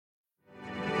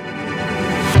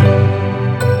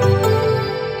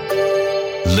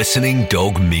Listening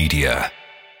Dog Media.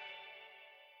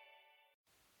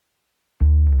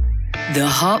 The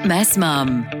Hot Mess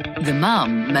Mum. The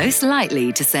mum most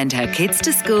likely to send her kids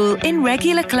to school in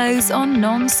regular clothes on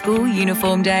non-school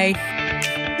uniform day.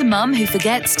 The mum who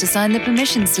forgets to sign the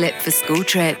permission slip for school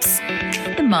trips.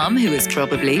 The mum who has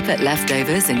probably put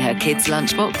leftovers in her kids'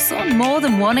 lunchbox on more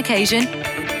than one occasion.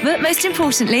 But most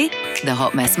importantly, the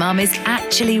Hot Mess Mum is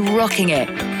actually rocking it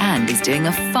and is doing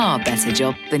a far better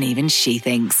job than even she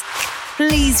thinks.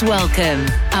 Please welcome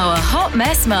our Hot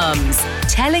Mess Mums,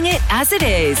 telling it as it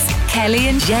is, Kelly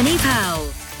and Jenny Powell.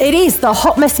 It is the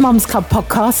Hot Mess Mums Club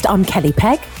podcast. I'm Kelly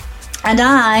Pegg. And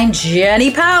I'm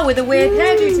Jenny Powell with a weird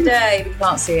hairdo today. You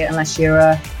can't see it unless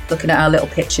you're looking at our little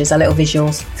pictures, our little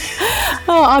visuals.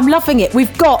 Oh, I'm loving it.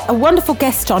 We've got a wonderful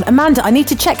guest on. Amanda, I need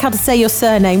to check how to say your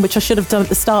surname, which I should have done at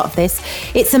the start of this.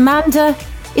 It's Amanda,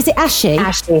 is it Ashley?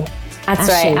 Ashley. That's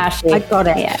right, Ashley. I got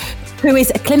it. Yeah. Who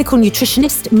is a clinical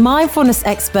nutritionist, mindfulness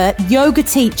expert, yoga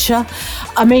teacher.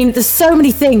 I mean, there's so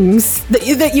many things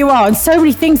that you are and so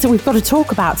many things that we've got to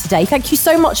talk about today. Thank you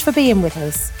so much for being with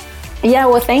us. Yeah,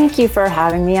 well, thank you for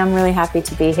having me. I'm really happy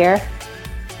to be here.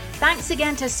 Thanks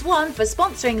again to Swan for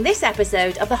sponsoring this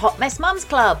episode of the Hot Mess Mums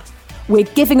Club. We're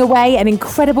giving away an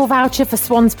incredible voucher for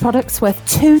Swan's products worth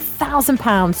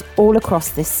 £2,000 all across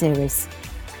this series.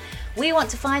 We want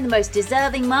to find the most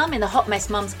deserving mum in the Hot Mess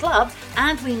Mums Club,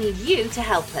 and we need you to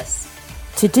help us.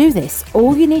 To do this,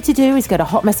 all you need to do is go to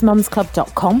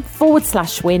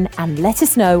hotmessmumsclub.com/win and let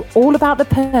us know all about the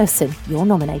person you're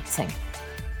nominating.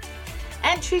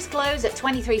 Entries close at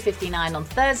 23:59 on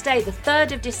Thursday, the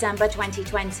 3rd of December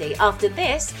 2020. After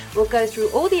this, we'll go through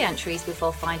all the entries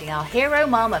before finding our hero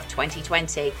mum of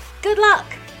 2020. Good luck!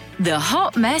 The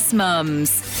Hot Mess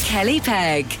Mums, Kelly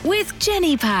Pegg with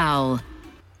Jenny Powell.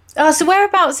 Oh, so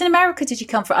whereabouts in America did you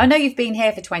come from? I know you've been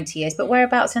here for 20 years, but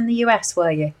whereabouts in the US were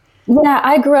you? Yeah,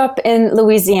 I grew up in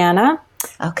Louisiana,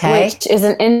 which is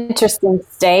an interesting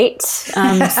state.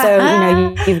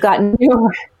 So, you've got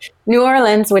New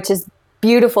Orleans, which is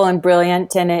beautiful and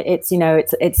brilliant, and it's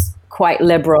quite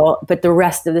liberal, but the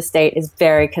rest of the state is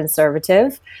very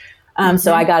conservative.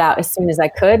 So I got out as soon as I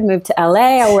could, moved to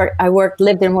LA.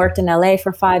 Lived and worked in LA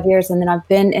for 5 years, and then I've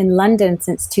been in London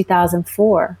since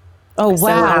 2004. Oh,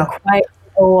 wow. So quite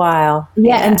a while.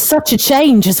 Yeah, and such a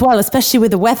change as well, especially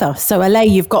with the weather. So LA,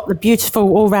 you've got the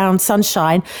beautiful all-round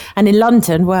sunshine. And in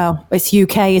London, well, it's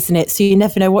UK, isn't it? So you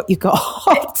never know what you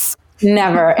got.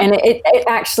 Never. And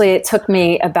it took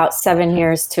me about 7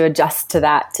 years to adjust to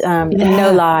that.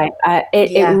 No lie.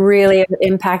 It really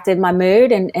impacted my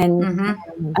mood and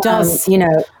does.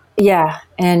 Yeah.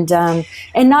 And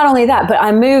not only that, but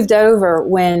I moved over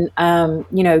when,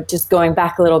 just going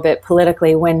back a little bit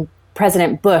politically, when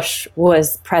President Bush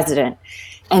was president.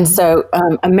 And so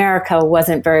America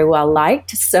wasn't very well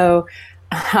liked. So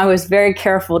I was very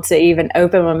careful to even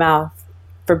open my mouth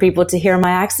for people to hear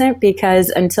my accent, because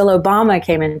until Obama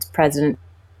came into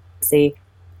presidency,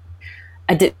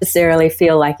 I didn't necessarily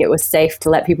feel like it was safe to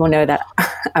let people know that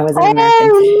I was an American.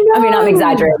 No. I mean, I'm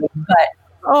exaggerating, but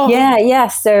yeah.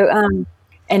 So,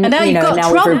 and now we've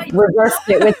reversed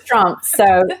it with Trump.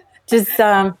 So just,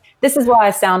 this is why I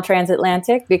sound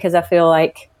transatlantic, because I feel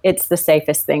like it's the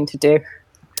safest thing to do.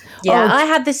 Yeah, I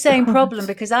had the same problem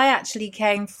because I actually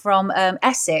came from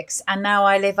Essex, and now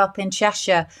I live up in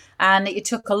Cheshire. And it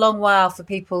took a long while for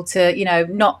people to,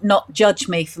 not judge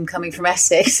me from coming from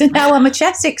Essex. And now I'm a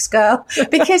Chessex girl,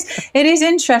 because it is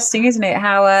interesting, isn't it?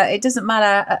 How it doesn't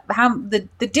matter how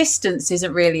the distance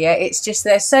isn't really it. It's just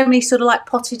there's so many sort of like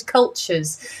potted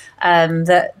cultures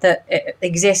that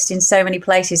exist in so many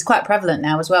places. Quite prevalent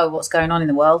now as well, what's going on in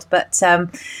the world. But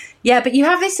but you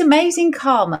have this amazing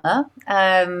karma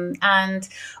and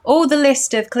all the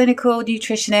list of clinical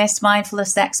nutritionist,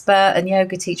 mindfulness expert and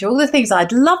yoga teacher, all the things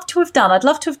I'd love to have done. I'd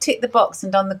love to have ticked the box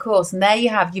and done the course. And there you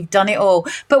have, you've done it all,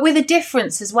 but with a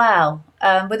difference as well,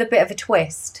 with a bit of a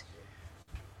twist.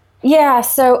 Yeah.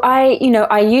 So I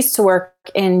used to work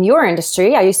in your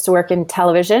industry. I used to work in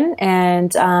television,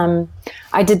 and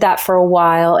I did that for a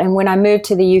while. And when I moved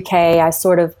to the UK, I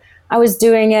was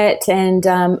doing it, and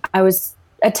I was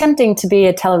attempting to be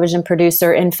a television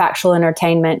producer in factual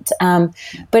entertainment.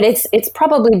 But it's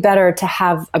probably better to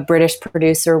have a British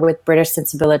producer with British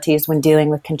sensibilities when dealing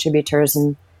with contributors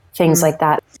and things like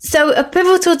that. So a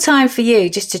pivotal time for you,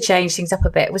 just to change things up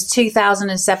a bit, was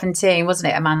 2017,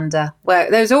 wasn't it, Amanda? Where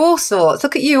there was all sorts.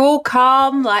 Look at you, all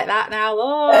calm like that now.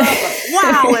 Oh,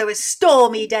 wow, it was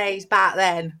stormy days back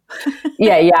then.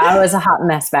 Yeah, I was a hot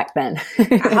mess back then.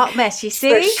 A hot mess, you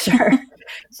see?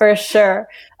 For sure.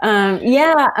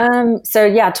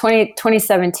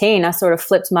 2017, I sort of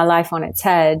flipped my life on its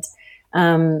head.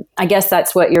 I guess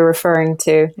that's what you're referring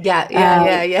to.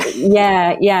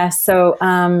 Yeah. So,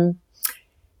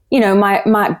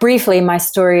 my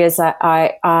story is that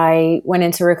I went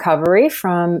into recovery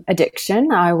from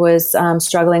addiction. I was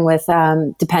struggling with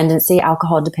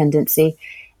alcohol dependency,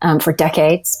 for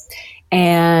decades.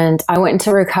 And I went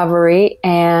into recovery,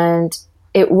 and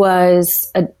it was,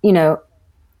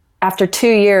 after 2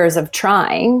 years of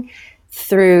trying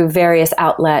through various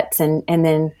outlets and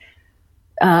then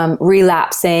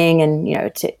relapsing,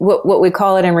 and what we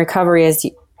call it in recovery is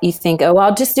you think, oh,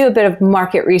 I'll just do a bit of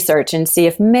market research and see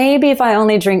if I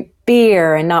only drink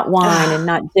beer and not wine and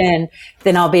not gin,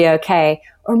 then I'll be okay.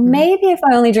 Or maybe if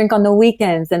I only drink on the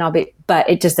weekends, then but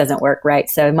it just doesn't work, right?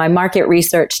 So my market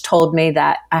research told me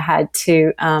that I had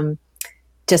to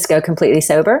just go completely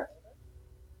sober.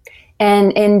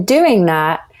 And in doing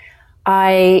that,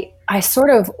 I sort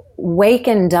of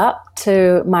wakened up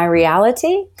to my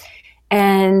reality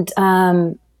and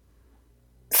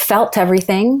felt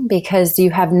everything, because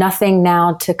you have nothing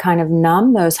now to kind of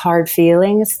numb those hard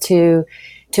feelings, to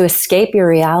escape your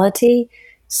reality.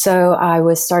 So I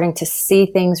was starting to see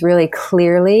things really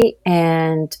clearly,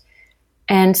 and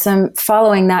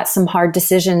following that, some hard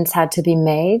decisions had to be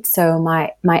made. So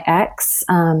my ex,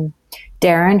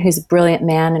 Darren, who's a brilliant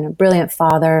man and a brilliant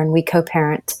father, and we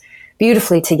co-parent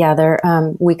beautifully together.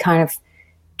 We kind of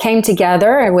came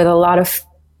together with a lot of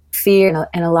fear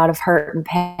and a lot of hurt and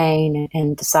pain,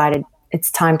 and decided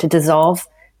it's time to dissolve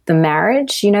the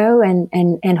marriage,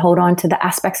 and hold on to the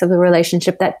aspects of the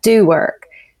relationship that do work.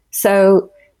 So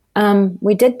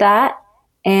we did that,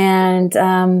 and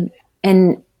then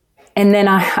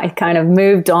I kind of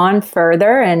moved on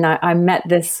further, and I met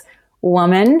this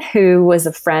woman who was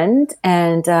a friend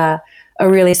and a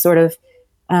really sort of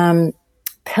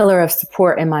pillar of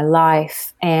support in my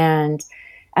life. And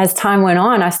as time went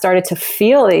on, I started to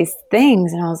feel these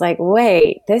things, and I was like,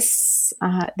 wait, this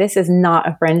is not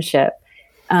a friendship.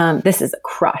 This is a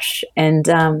crush.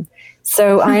 And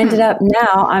so I ended up,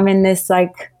 now I'm in this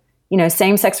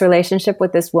same-sex relationship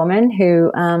with this woman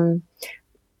who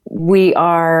we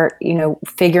are,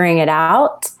 figuring it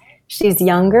out. She's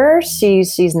younger.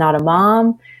 She's not a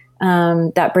mom.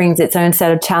 That brings its own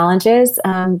set of challenges.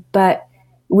 But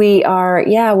we are,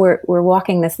 we're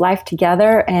walking this life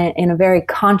together, and in a very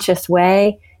conscious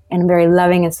way, and a very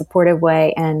loving and supportive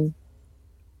way, and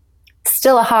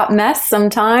still a hot mess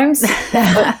sometimes.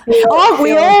 Aren't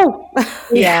we all?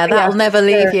 Yeah, that'll never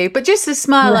leave you. But just the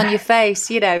smile on your face,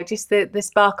 just the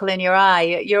sparkle in your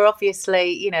eye. You're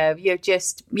obviously,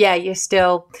 you're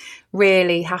still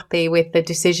really happy with the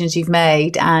decisions you've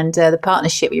made and the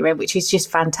partnership you're in, which is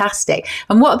just fantastic.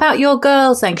 And what about your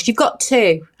girls then? Because you've got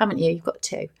two, haven't you? You've got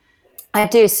two. I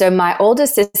do. So my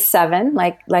oldest is 7,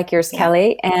 like yours,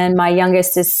 Kelly, and my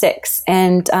youngest is 6.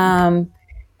 And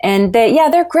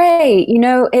they're great.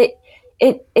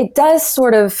 It does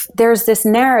sort of, there's this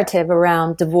narrative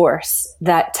around divorce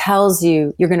that tells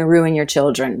you you're going to ruin your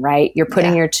children, right? You're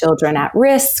putting your children at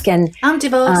risk. And I'm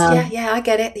divorced. I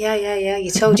get it. Yeah.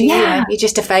 You told you, you're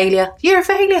just a failure. You're a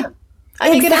failure.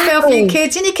 And you're going to fail for your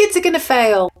kids, and your kids are going to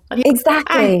fail.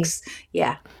 Exactly. Thanks.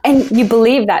 Yeah. And you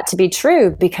believe that to be true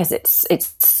because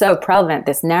it's so prevalent,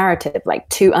 this narrative, like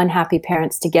 2 unhappy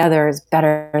parents together is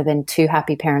better than 2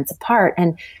 happy parents apart.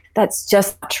 And that's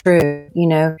just not true,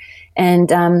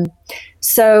 And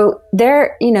so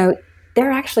they're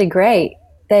actually great.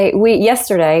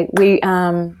 Yesterday we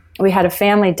had a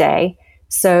family day.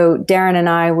 So Darren and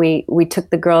I, we took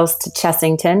the girls to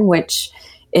Chessington, which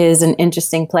is an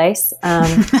interesting place.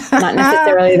 Not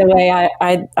necessarily the way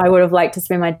I would have liked to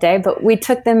spend my day, but we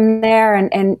took them there,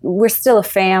 and we're still a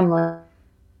family.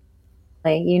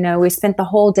 We spent the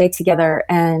whole day together,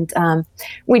 and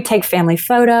we take family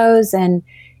photos, and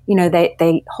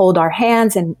they hold our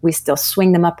hands, and we still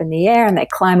swing them up in the air, and they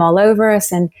climb all over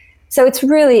us. And so it's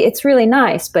really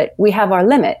nice, but we have our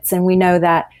limits, and we know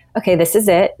that, okay, this is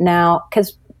it now,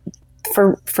 because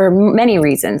for many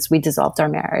reasons we dissolved our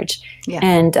marriage. Yeah.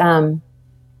 And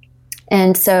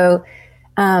so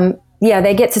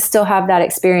they get to still have that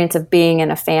experience of being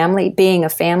a family,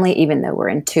 even though we're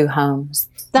in 2 homes.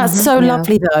 That's so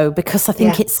lovely, though, because I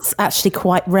think it's actually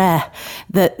quite rare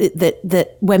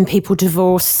that when people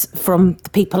divorce from the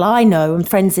people I know and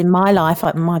friends in my life,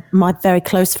 like my very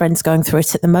close friend's going through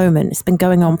it at the moment. It's been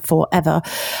going on forever.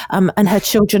 And her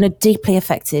children are deeply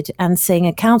affected and seeing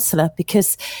a counsellor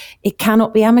because it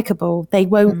cannot be amicable. They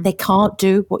can't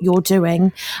do what you're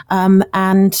doing. And,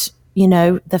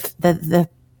 the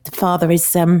father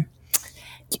is...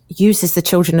 uses the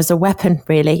children as a weapon,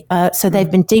 really. So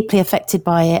they've been deeply affected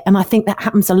by it. And I think that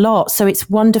happens a lot. So it's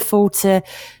wonderful to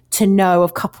to know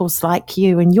of couples like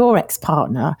you and your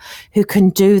ex-partner who can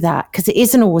do that, because it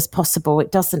isn't always possible.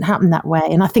 It doesn't happen that way.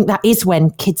 And I think that is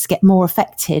when kids get more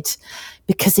affected,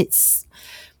 because it's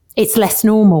less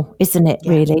normal, isn't it,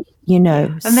 really? You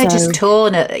know, and they're just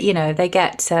torn at, you know, they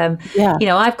get, you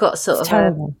know, I've got sort of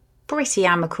terrible. A pretty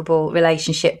amicable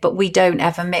relationship, but we don't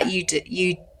ever meet.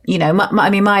 You know,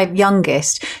 my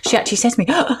youngest, she actually said to me,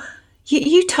 oh,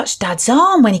 you touched Dad's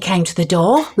arm when he came to the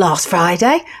door last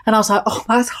Friday. And I was like, oh,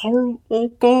 that's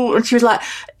horrible. And she was like,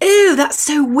 ew, that's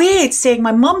so weird seeing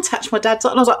my mum touch my dad's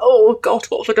arm. And I was like, oh, God,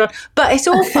 what have I done? But it's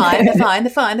all fine. They're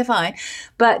fine.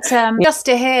 But just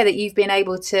to hear that you've been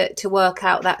able to work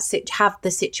out that, have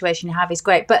the situation you have is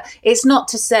great. But it's not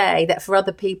to say that for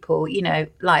other people, you know,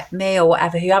 like me or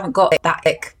whatever, who haven't got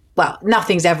that, well,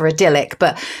 nothing's ever idyllic,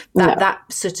 but that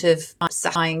sort of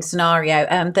satisfying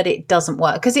scenario, that it doesn't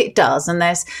work, because it does. And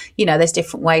there's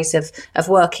different ways of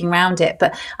working around it.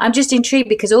 But I'm just intrigued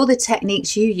because all the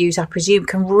techniques you use, I presume,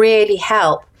 can really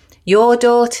help your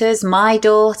daughters, my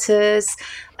daughters,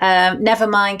 never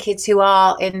mind kids who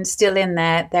are still in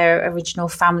their original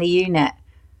family unit.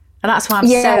 And that's why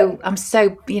I'm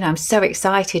so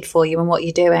excited for you and what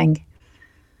you're doing.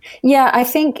 Yeah, I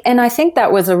think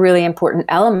that was a really important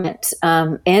element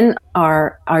in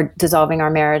our dissolving our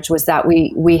marriage, was that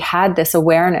we had this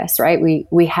awareness, right?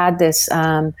 We had this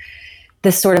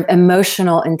sort of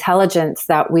emotional intelligence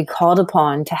that we called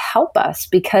upon to help us,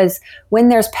 because when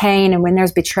there's pain and when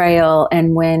there's betrayal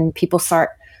and when people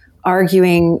start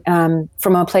arguing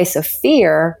from a place of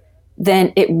fear,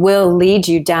 then it will lead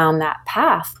you down that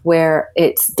path where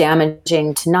it's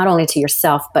damaging to not only to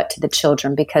yourself, but to the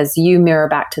children, because you mirror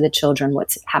back to the children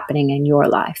what's happening in your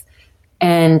life.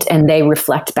 And they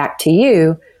reflect back to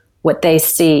you what they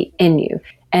see in you.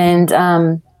 And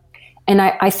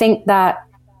I think that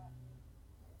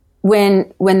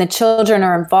when the children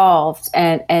are involved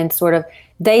and sort of,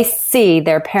 they see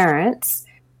their parents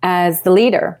as the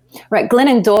leader, right?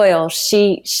 Glennon Doyle,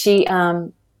 she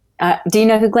do you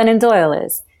know who Glennon Doyle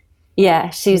is? Yeah,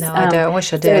 she's. No, I don't. I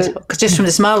wish I did. Because just from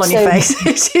the smile on your face.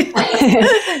 So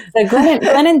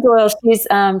Glennon Doyle,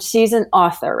 she's an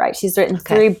author, right? She's written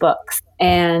 3 books,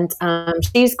 and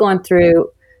she's gone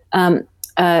through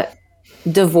a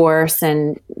divorce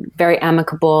and very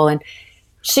amicable. And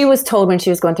she was told when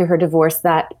she was going through her divorce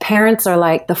that parents are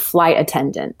like the flight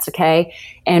attendants, okay?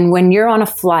 And when you're on a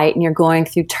flight and you're going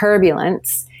through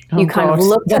turbulence, you kind of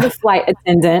look to the flight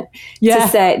attendant to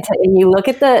say, and you look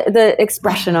at the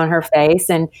expression on her face,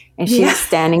 and she's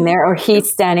standing there or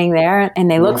he's standing there, and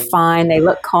they look fine, they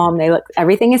look calm,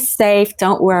 everything is safe,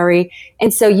 don't worry.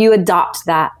 And so you adopt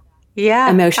that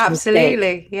emotional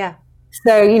absolutely state. Yeah.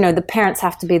 So, you know, the parents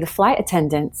have to be the flight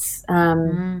attendants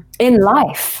in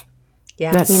life.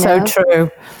 Yeah, that's so true.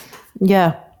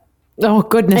 Yeah. Oh,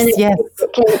 goodness, yes.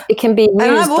 It can be used.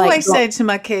 And I've always said to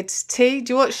my kids, tea,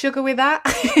 do you want sugar with that?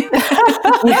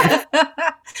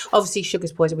 Obviously,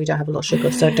 sugar's poison. We don't have a lot of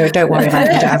sugar, so don't worry about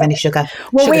it. We don't have any sugar.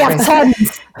 Well, we have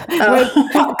tons.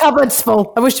 Cupboards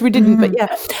full. I wish we didn't, but yeah.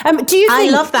 Do you think...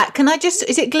 I love that. Can I just...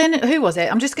 Is it Glennon? Who was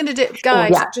it? I'm just going to do...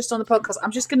 Guys, just on the podcast,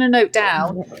 I'm just going to note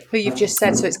down who you've just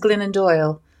said. So it's Glennon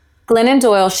Doyle. Glennon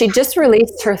Doyle. She just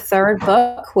released her 3rd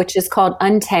book, which is called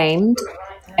Untamed.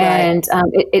 And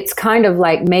it's kind of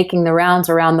like making the rounds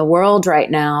around the world right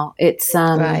now. It's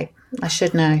right. I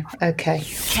should know. Okay.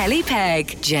 Kelly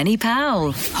Pegg, Jenny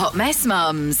Powell, Hot Mess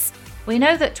Mums. We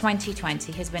know that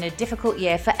 2020 has been a difficult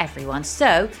year for everyone,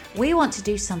 so we want to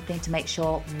do something to make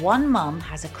sure one mum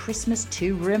has a Christmas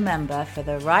to remember for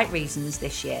the right reasons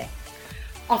this year.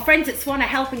 Our friends at Swan are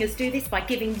helping us do this by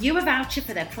giving you a voucher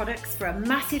for their products for a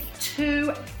massive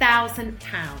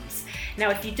 £2,000. Now,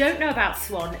 if you don't know about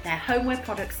Swan, their homeware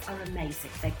products are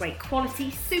amazing. They're great quality,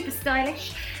 super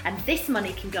stylish, and this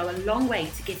money can go a long way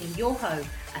to giving your home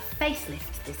a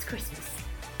facelift this Christmas.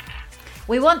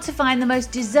 We want to find the most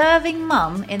deserving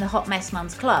mum in the Hot Mess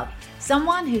Mums Club,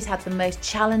 someone who's had the most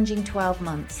challenging 12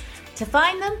 months. To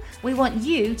find them, we want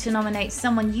you to nominate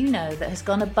someone you know that has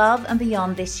gone above and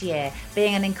beyond this year,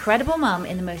 being an incredible mum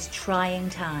in the most trying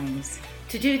times.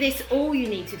 To do this, all you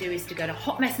need to do is to go to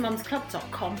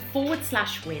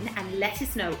hotmessmumsclub.com/win and let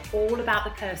us know all about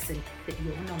the person that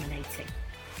you're nominating.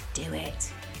 Do it.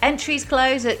 Entries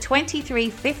close at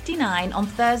 23:59 on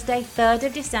Thursday, 3rd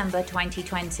of December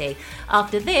 2020.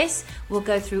 After this, we'll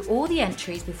go through all the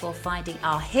entries before finding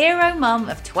our hero mum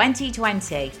of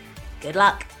 2020. Good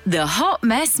luck. The Hot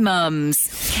Mess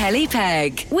Mums. Kelly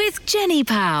Pegg with Jenny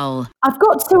Powell. I've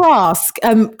got to ask,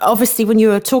 obviously, when you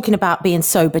were talking about being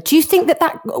sober, do you think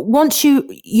that once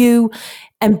you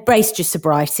embraced your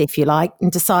sobriety, if you like,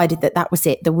 and decided that was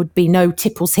it, there would be no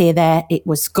tipples here, there, it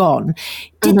was gone,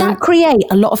 did that create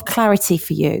a lot of clarity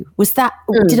for you?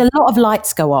 Did a lot of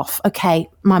lights go off? Okay,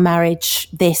 my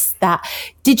marriage, this, that.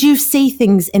 Did you see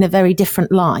things in a very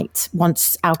different light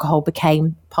once alcohol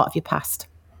became part of your past?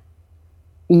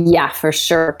 Yeah, for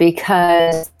sure.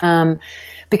 Because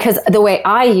the way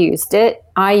I used it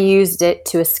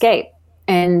to escape.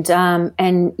 And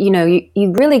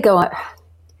you really go,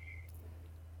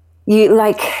 you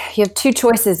have two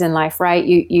choices in life, right?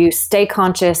 You stay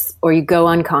conscious or you go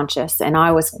unconscious. And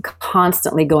I was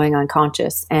constantly going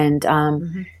unconscious. And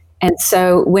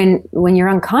so when you're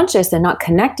unconscious and not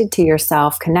connected to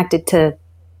yourself, connected to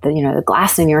the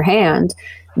glass in your hand,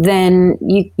 then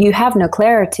you have no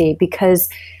clarity, because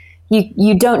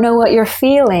you don't know what you're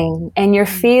feeling, and your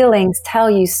feelings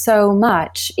tell you so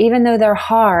much, even though they're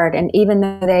hard, and even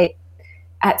though they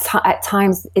at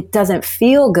times it doesn't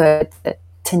feel good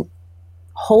to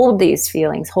hold these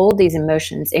feelings, hold these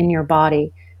emotions in your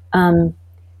body.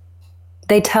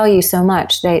 They tell you so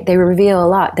much. They reveal a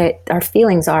lot. That our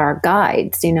feelings are our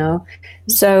guides,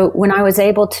 So when I was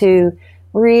able to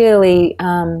really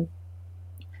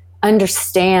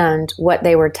understand what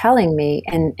they were telling me,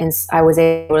 and I was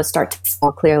able to start to see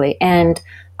more clearly. And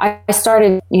I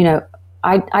started,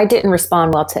 I didn't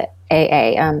respond well to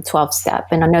AA, 12-step,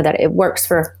 and I know that it works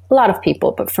for a lot of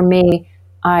people, but for me,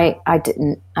 I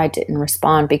didn't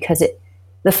respond, because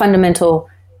the fundamental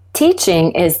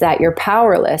teaching is that you're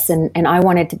powerless, and I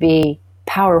wanted to be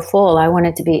powerful. I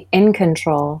wanted to be in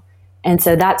control. And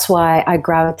so that's why I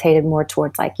gravitated more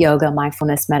towards like yoga,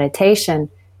 mindfulness, meditation.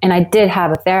 And I did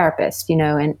have a therapist,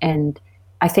 and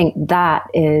I think that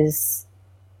is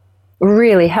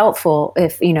really helpful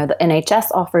if, the NHS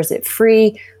offers it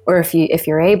free, or if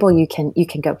you're able, you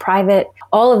can go private.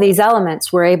 All of these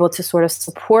elements were able to sort of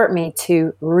support me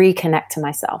to reconnect to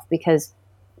myself, because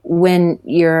when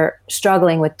you're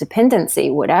struggling with dependency,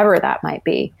 whatever that might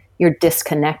be, you're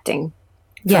disconnecting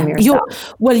from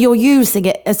yourself. You're using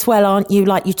it as well, aren't you?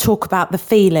 Like you talk about the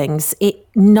feelings, it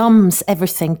numbs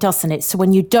everything, doesn't it? So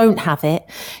when you don't have it,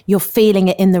 you're feeling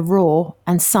it in the raw.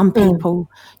 And some people,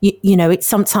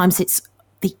 sometimes it's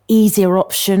the easier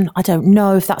option. I don't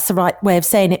know if that's the right way of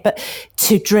saying it, but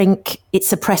to drink, it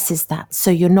suppresses that. So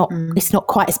you're not, it's not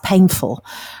quite as painful.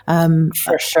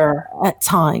 For sure. At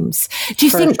times. Do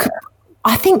you think... Sure.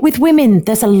 I think with women,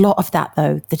 there's a lot of that,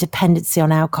 though, the dependency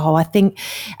on alcohol. I think,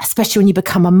 especially when you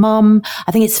become a mum,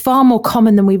 I think it's far more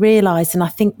common than we realise. And I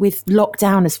think with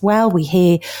lockdown as well, we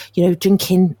hear,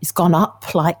 drinking has gone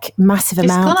up like massive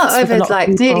amounts. It's gone up over like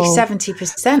nearly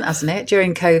 70%, hasn't it,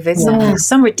 during COVID?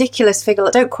 Some ridiculous figure.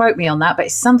 Don't quote me on that, but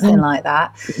it's something like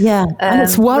that. Yeah, and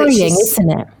it's worrying, isn't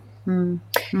it?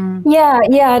 Yeah,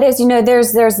 it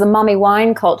is. There's the mummy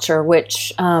wine culture,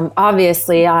 which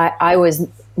obviously I was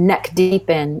neck deep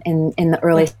in the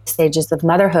early stages of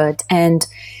motherhood, and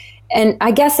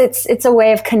I guess it's a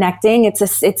way of connecting.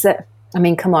 I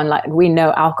mean, come on, like we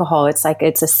know alcohol. It's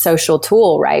a social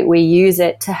tool, right? We use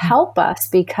it to help us,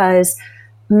 because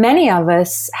many of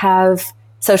us have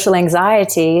social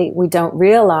anxiety. We don't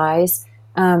realize.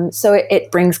 So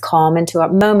it brings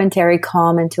momentary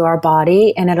calm into our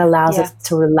body, and it allows us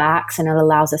to relax, and it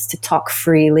allows us to talk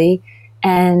freely.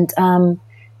 And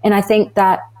I think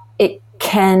that it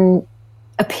can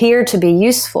appear to be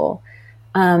useful.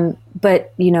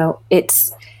 But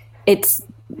it's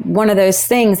one of those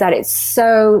things that it's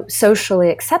so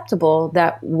socially acceptable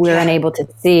that we're unable to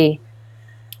see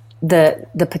the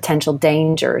potential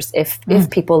dangers. If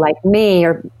people like me,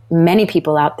 or many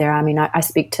people out there, I mean, I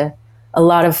speak to a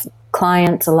lot of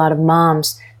clients, a lot of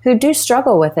moms who do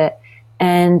struggle with it.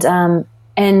 And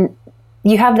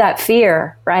you have that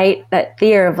fear, right? That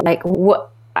fear of like, what,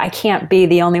 I can't be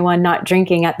the only one not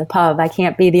drinking at the pub. I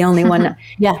can't be the only one.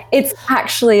 Yeah. It's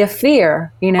actually a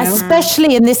fear,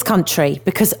 Especially in this country,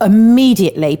 because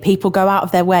immediately people go out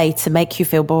of their way to make you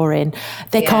feel boring.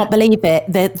 They can't believe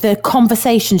it. The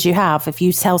conversations you have, if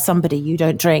you tell somebody you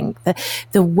don't drink,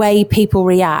 the way people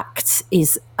react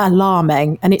is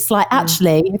alarming. And it's like,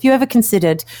 actually, have you ever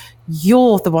considered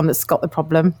you're the one that's got the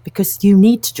problem, because you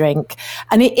need to drink?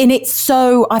 And it's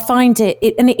so, I find it,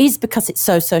 and it is because it's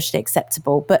so socially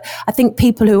acceptable. But I think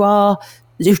people who are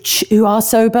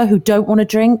sober, who don't want to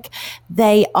drink,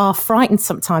 they are frightened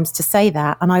sometimes to say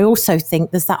that. And I also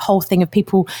think there's that whole thing of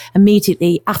people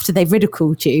immediately after they've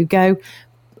ridiculed you go,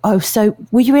 oh, so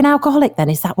were you an alcoholic then?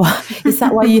 Is that why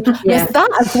you, yes, that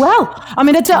as well. I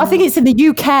mean, I think it's in the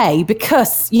UK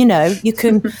because, you know, you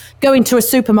can go into a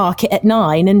supermarket at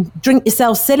 9 and drink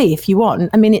yourself silly if you want.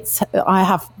 I mean, I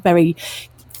have very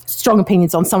strong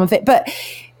opinions on some of it, but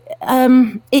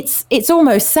it's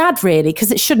almost sad, really,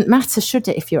 because it shouldn't matter, should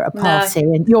it? If you're at a party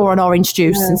and you're on orange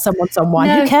juice and someone's on wine,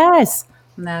 who cares?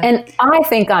 No. And I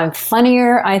think I'm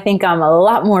funnier. I think I'm a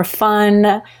lot more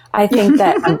fun. I think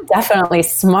that I'm definitely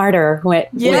smarter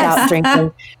without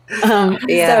drinking. So,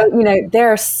 you know,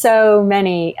 there are so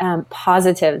many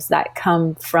positives that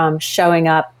come from showing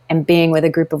up and being with a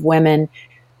group of women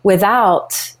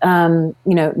without, you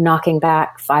know, knocking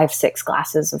back 5-6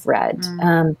 glasses of red.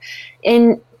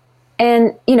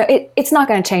 And you know, it's not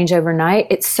going to change overnight.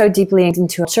 It's so deeply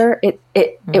into culture.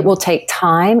 It will take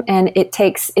time, and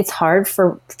it's hard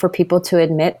for people to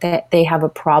admit that they have a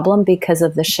problem because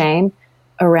of the shame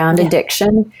around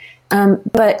addiction.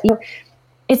 But you know,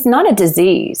 it's not a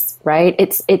disease, right?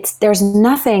 There's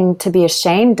nothing to be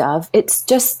ashamed of. It's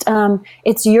just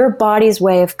it's your body's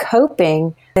way of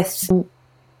coping with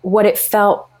what it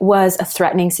felt was a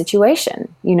threatening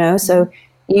situation. You know, so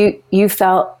you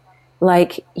felt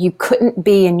like you couldn't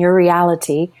be in your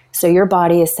reality. So your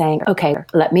body is saying, okay,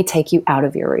 let me take you out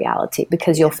of your reality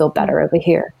because you'll feel better over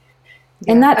here.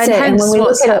 Yeah. And that's it. Hence and when we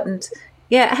what's happened.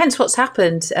 Hence what's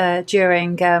happened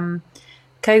during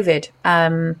COVID.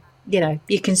 You know,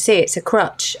 you can see it's a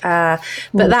crutch. But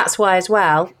that's why as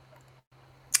well,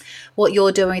 what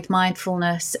you're doing with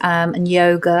mindfulness and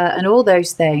yoga and all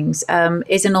those things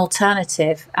is an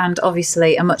alternative, and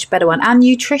obviously a much better one. And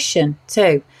nutrition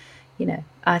too, you know.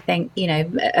 I think, you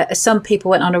know, some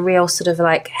people went on a real sort of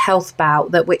like health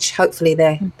bout, which hopefully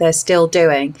they're still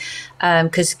doing,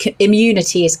 because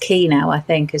immunity is key now, I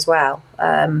think, as well.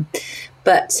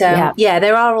 But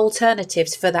there are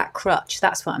alternatives for that crutch.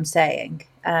 That's what I'm saying.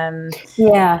 And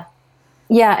I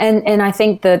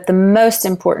think that the most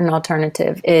important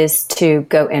alternative is to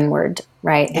go inward,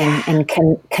 right? And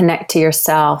connect to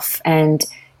yourself and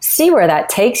see where that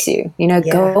takes you. You know,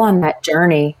 go on that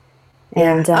journey.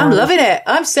 And I'm loving it.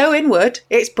 I'm so inward.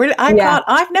 It's brilliant.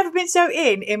 I've never been so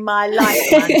in my life,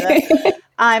 Amanda.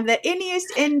 I'm the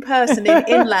inniest in person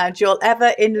in lounge you'll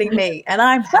ever inly meet, and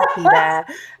I'm happy there.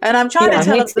 And I'm trying to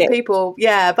tell other people,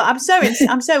 but I'm so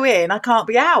in. I can't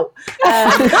be out.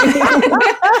 That's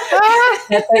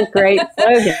a great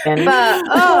slogan. But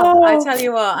I tell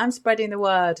you what, I'm spreading the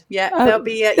word. Yeah, there'll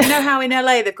be. You know how in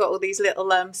LA they've got all these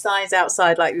little signs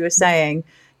outside, like we were saying.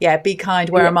 Yeah, be kind,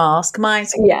 wear a mask.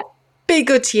 Mine's be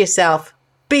good to yourself.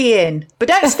 Be in, but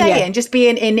don't stay in. Just be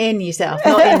in yourself,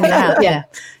 not in and out.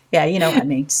 Yeah, you know what I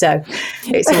mean. So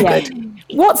it's all good.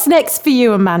 What's next for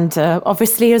you, Amanda?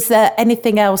 Obviously, is there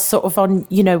anything else sort of on,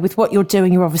 you know, with what you're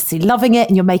doing? You're obviously loving it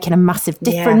and you're making a massive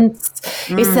difference.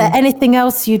 Is there anything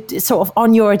else you sort of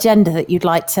on your agenda that you'd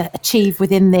like to achieve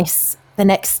within the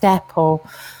next step or?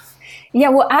 Yeah,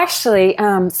 well, actually,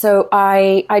 so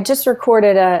I just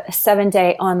recorded a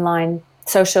 7-day online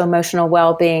social emotional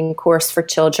well-being course for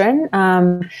children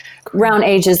around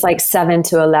ages like 7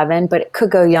 to 11, but it could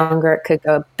go younger, it could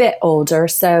go a bit older.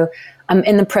 So I'm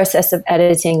in the process of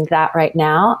editing that right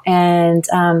now, and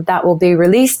that will be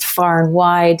released far and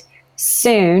wide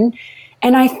soon.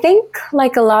 And I think,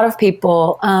 like a lot of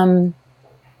people,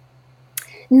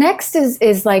 next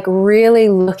is like really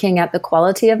looking at the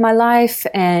quality of my life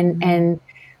and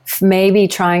maybe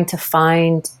trying to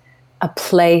find a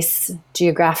place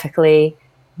geographically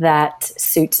that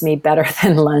suits me better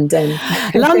than London.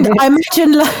 I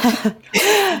imagine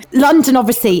London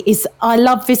obviously I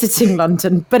love visiting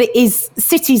London, but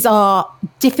cities are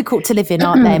difficult to live in,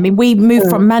 aren't they? I mean, we moved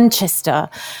from Manchester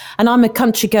and I'm a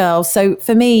country girl. So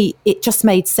for me, it just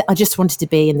made sense. I just wanted to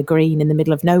be in the green in the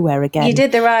middle of nowhere again. You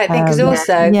did the right thing because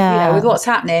also, you know, with what's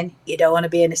happening, you don't want to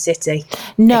be in a city.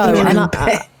 No, and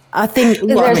I think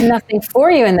there's nothing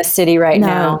for you in the city right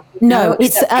now. No,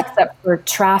 except for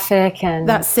traffic, and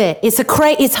that's it.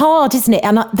 It's hard, isn't it?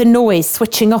 And the noise,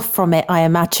 switching off from it, I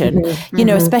imagine. You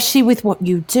know, especially with what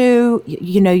you do.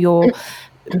 You know, your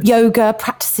yoga,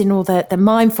 practicing all the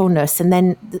mindfulness, and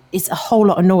then it's a whole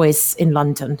lot of noise in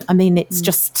London. I mean, it's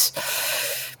just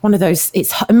one of those.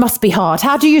 It must be hard.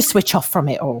 How do you switch off from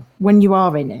it all when you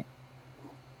are in it?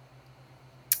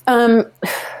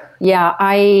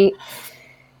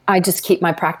 I just keep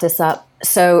my practice up.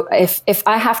 So if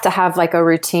I have to have like a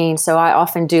routine, so I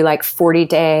often do like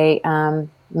 40-day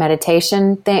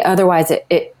meditation thing. Otherwise,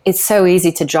 it's so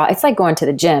easy to draw. It's like going to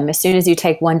the gym. As soon as you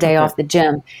take one day off the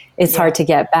gym, it's hard to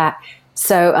get back.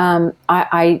 So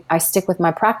I stick with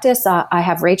my practice. I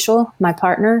have Rachel, my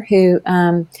partner, who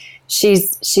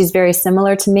she's very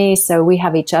similar to me. So we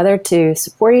have each other to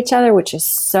support each other, which is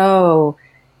so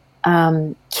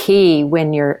key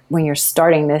when you're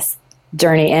starting this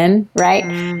journey in, right?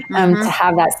 To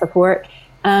have that support.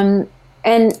 And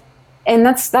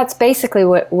that's basically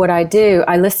what I do.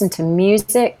 I listen to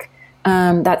music.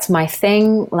 That's my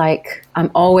thing. Like,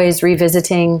 I'm always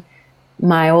revisiting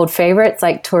my old favorites,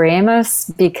 like Tori Amos,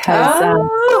 because Blast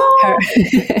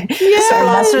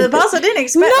through the Past. I didn't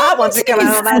expect that one to come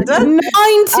out, Amanda.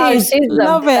 90s,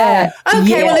 love it.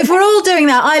 Okay, well, if we're all doing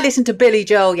that, I listened to Billy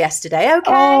Joel yesterday.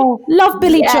 Okay, love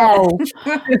Billy Joel.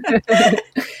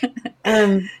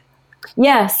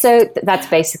 So that's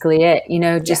basically it.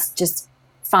 Just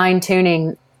fine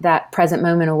tuning that present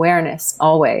moment awareness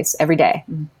always, every day.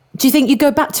 Do you think you go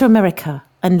back to America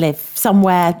and live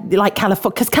somewhere like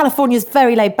California? Because California is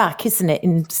very laid back, isn't it,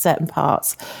 in certain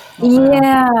parts?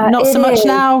 Yeah, not so much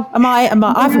now. Am I?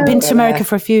 I haven't been to America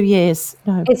for a few years.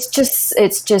 No, it's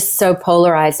just so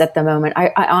polarized at the moment.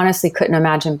 I honestly couldn't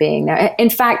imagine being there. In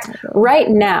fact, right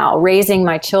now, raising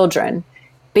my children,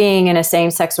 being in a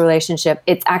same-sex relationship,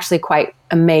 it's actually quite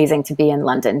amazing to be in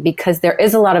London because there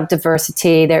is a lot of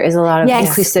diversity, there is a lot of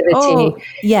inclusivity.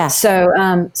 So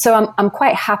I'm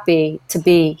quite happy to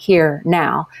be here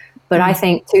now. But I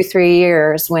think 2-3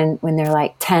 years when they're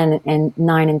like 10 and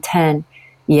 9 and 10,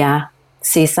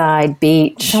 seaside,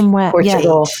 beach, somewhere,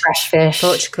 Portugal, fresh fish.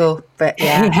 Portugal, but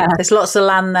there's lots of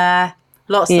land there.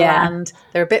 Lots of land.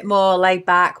 They're a bit more laid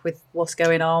back with what's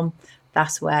going on.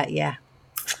 That's where, Yeah.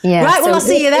 Right. Well, I'll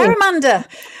see you there, Amanda.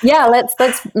 Yeah. Let's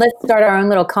start our own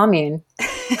little commune.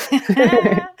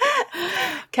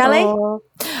 Kelly,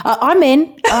 I'm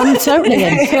in. I'm totally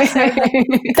in.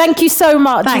 Thanks you so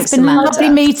much. Thanks, it's been Amanda. lovely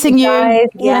meeting you and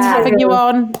having you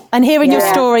on and hearing your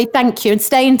story. Thank you, and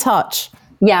stay in touch.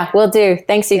 Yeah, we'll do.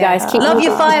 Thanks, you guys. Keep love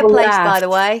your fireplace, by the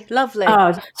way. Lovely.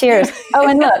 Oh, cheers. Oh,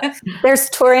 and look,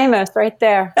 there's Tori Amos right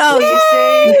there. Oh, you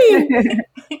see?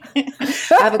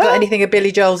 I haven't got anything of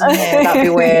Billy Joel's in here. That'd be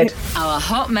weird. Our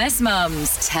Hot Mess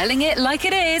Mums, telling it like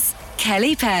it is.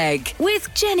 Kelly Pegg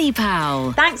with Jenny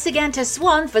Powell. Thanks again to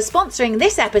Swan for sponsoring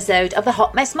this episode of the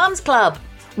Hot Mess Mums Club.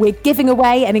 We're giving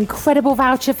away an incredible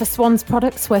voucher for Swan's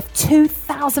products worth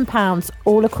 £2,000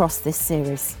 all across this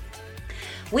series.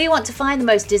 We want to find the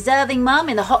most deserving mum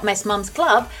in the Hot Mess Mums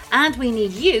Club, and we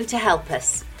need you to help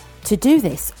us. To do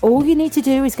this, all you need to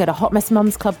do is go to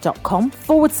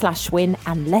hotmessmumsclub.com/win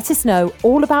and let us know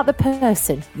all about the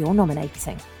person you're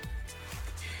nominating.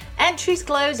 Entries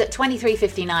close at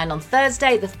 23:59 on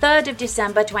Thursday, the 3rd of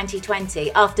December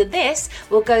 2020. After this,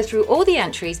 we'll go through all the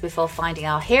entries before finding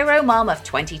our hero mum of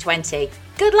 2020.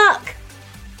 Good luck!